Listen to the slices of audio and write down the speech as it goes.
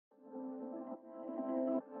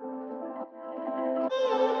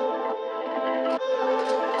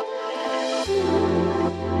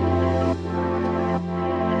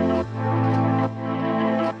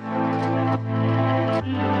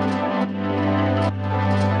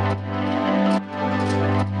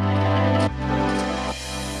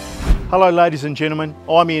Hello ladies and gentlemen,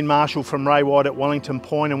 I'm Ian Marshall from Ray White at Wellington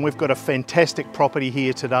Point, and we've got a fantastic property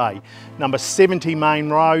here today. Number 70 Main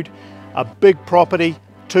Road, a big property,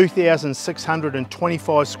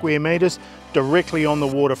 2,625 square metres, directly on the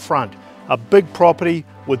waterfront. A big property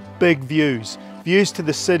with big views. Views to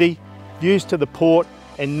the city, views to the port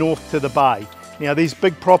and north to the bay. Now these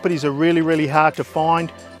big properties are really hard to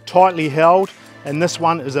find, tightly held, and this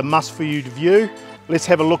one is a must for you to view. Let's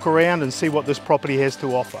have a look around and see what this property has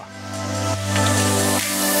to offer.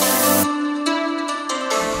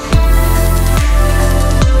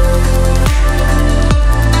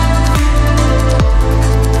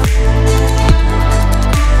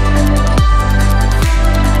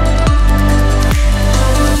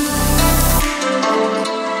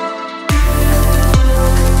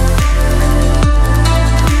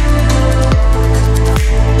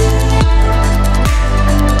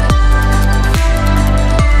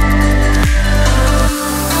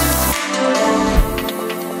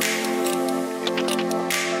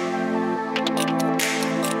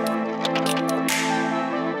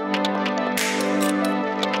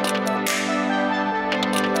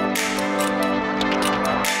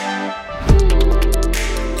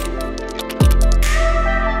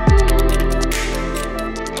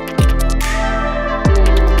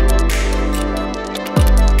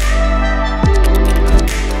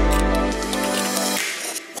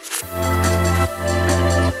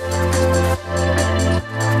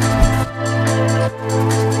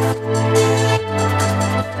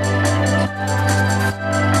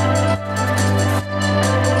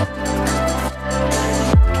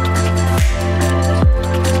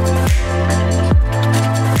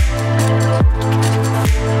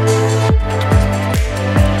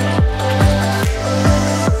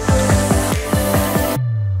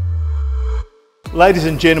 Ladies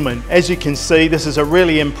and gentlemen, as you can see, this is a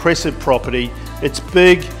really impressive property. It's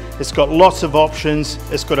big, it's got lots of options,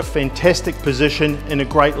 it's got a fantastic position in a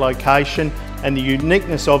great location, and the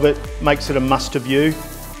uniqueness of it makes it a must to view.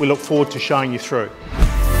 We look forward to showing you through.